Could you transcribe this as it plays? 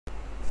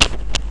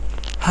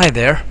Hi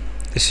there,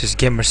 this is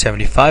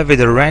Gamer75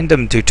 with a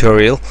random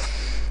tutorial.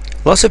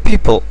 Lots of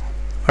people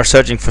are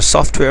searching for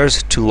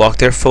softwares to lock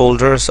their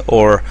folders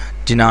or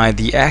deny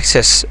the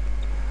access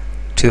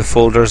to the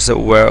folders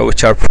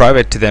which are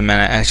private to them, and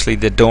actually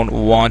they don't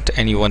want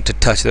anyone to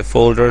touch the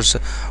folders,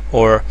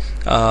 or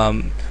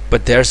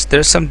but there's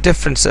some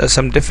different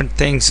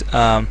things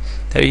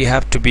that you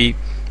have to be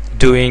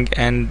doing,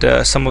 and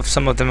some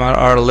of them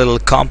are a little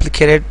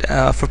complicated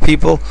for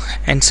people,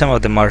 and some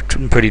of them are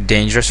pretty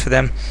dangerous for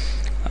them.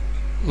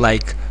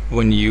 Like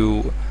when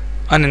you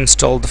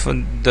uninstall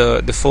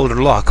the folder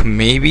lock,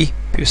 maybe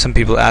some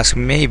people ask,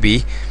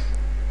 maybe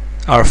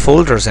our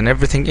folders and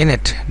everything in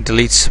it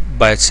deletes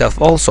by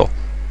itself also,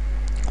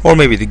 or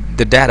maybe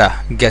the data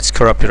gets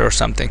corrupted or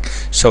something.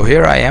 So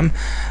here I am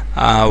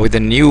with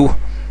a new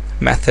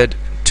method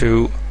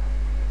to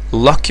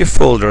lock your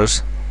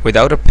folders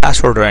without a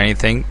password or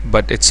anything,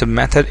 but it's a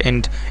method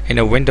in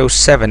a Windows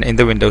 7, in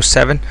the Windows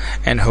 7,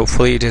 and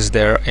hopefully it is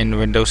there in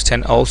Windows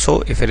 10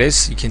 also. If it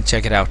is, you can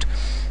check it out.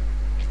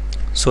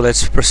 So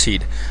let's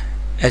proceed.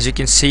 As you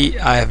can see,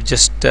 I have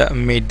just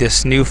made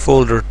this new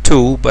folder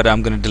 2, but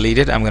I'm going to delete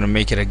it. I'm going to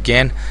make it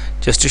again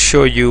just to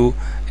show you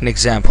an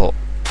example.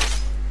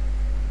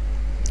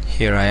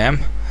 Here I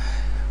am,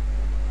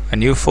 a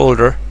new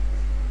folder.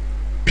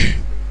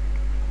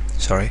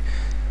 Sorry.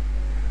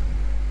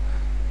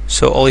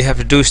 So all you have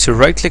to do is to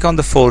right click on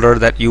the folder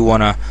that you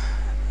want to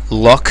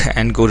lock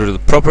and go to the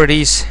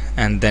properties,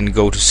 and then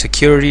go to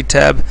security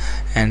tab,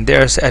 and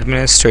there's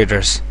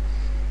administrators.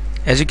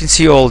 As you can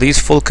see, all these: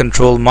 full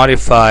control,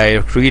 modify,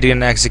 read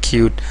and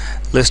execute,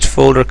 list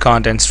folder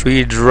contents,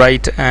 read,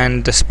 write,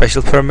 and the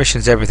special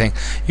permissions, everything.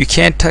 You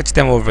can't touch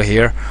them over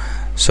here.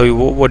 So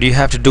what you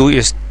have to do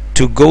is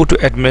to go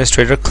to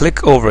administrator,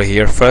 click over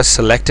here first,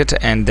 select it,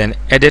 and then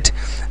edit.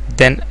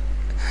 Then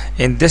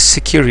in this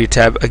security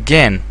tab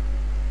again,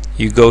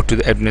 you go to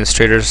the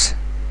administrators,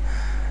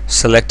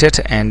 select it,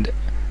 and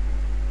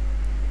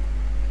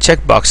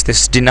checkbox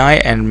this deny,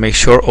 and make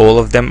sure all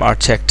of them are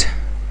checked.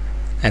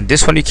 And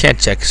this one you can't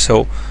check,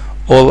 so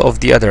all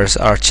of the others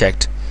are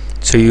checked.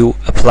 So you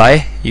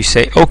apply, you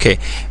say OK.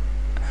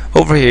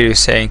 Over here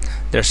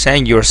they're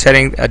saying you're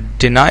setting a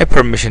deny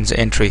permissions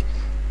entry.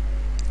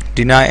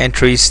 Deny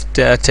entries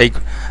take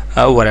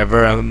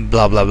whatever,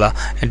 blah blah blah.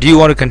 And do you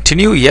want to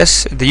continue?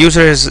 Yes, the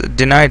user has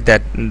denied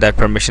that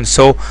permission,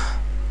 so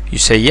you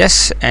say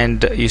yes,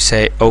 and you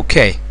say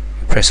OK.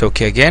 You press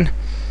OK again.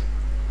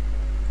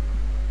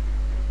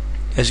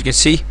 As you can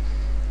see,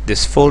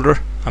 this folder,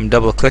 I'm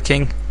double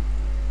clicking,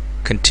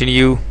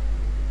 continue,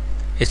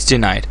 it's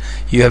denied.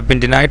 You have been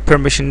denied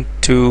permission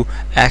to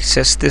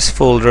access this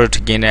folder.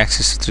 To gain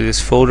access to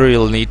this folder,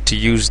 you'll need to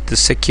use the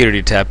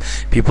security tab.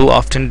 People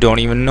often don't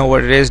even know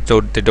what it is.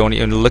 They don't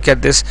even look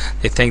at this.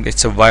 They think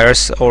it's a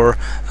virus or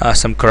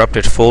some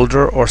corrupted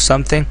folder or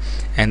something,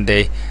 and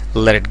they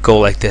let it go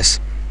like this.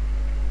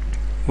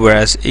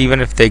 Whereas even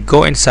if they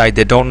go inside,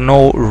 they don't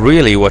know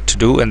really what to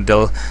do, and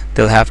they'll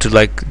have to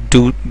like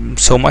do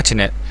so much in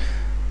it.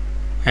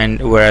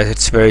 And whereas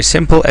it's very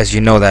simple, as you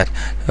know that.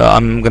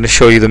 I'm going to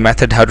show you the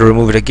method how to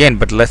remove it again,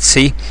 but let's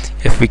see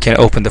if we can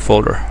open the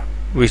folder.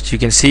 Which you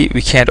can see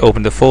we can't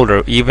open the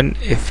folder, even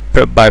if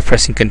by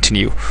pressing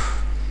continue.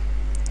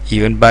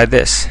 Even by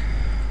this,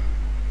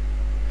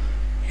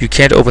 you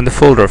can't open the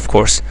folder, of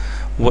course.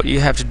 What you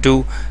have to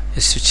do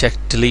is to check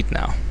delete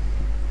now.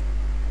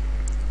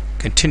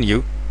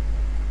 Continue.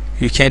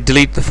 You can't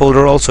delete the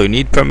folder also. You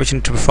need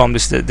permission to perform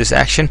this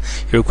action.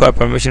 You require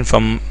permission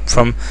from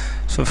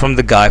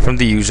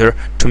the user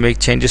to make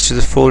changes to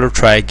the folder.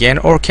 Try again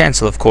or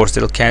cancel. Of course,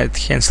 it'll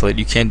cancel it.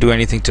 You can't do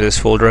anything to this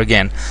folder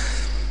again.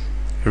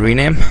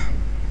 Rename.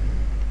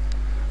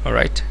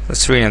 Alright,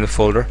 let's rename the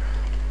folder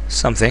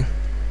something.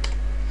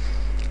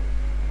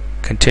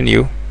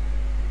 Continue.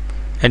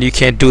 And you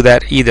can't do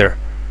that either.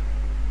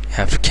 You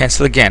have to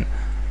cancel again.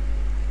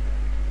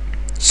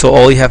 So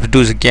all you have to do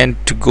is again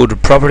to go to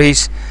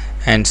properties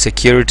and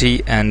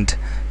security and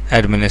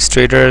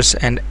administrators,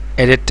 and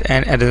edit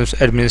and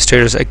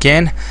administrators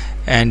again,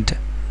 and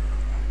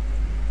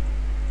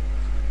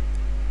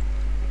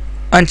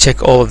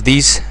uncheck all of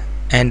these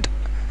and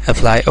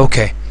apply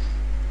OK.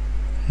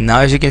 Now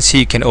as you can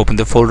see, you can open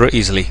the folder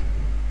easily.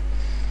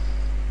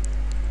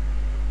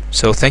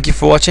 So thank you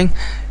for watching,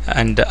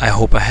 and I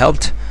hope I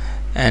helped,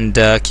 and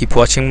keep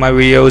watching my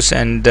videos,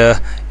 and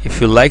if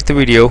you like the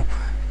video,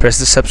 press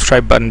the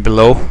subscribe button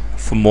below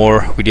for more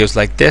videos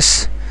like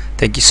this.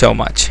 Thank you so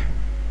much.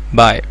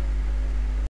 Bye.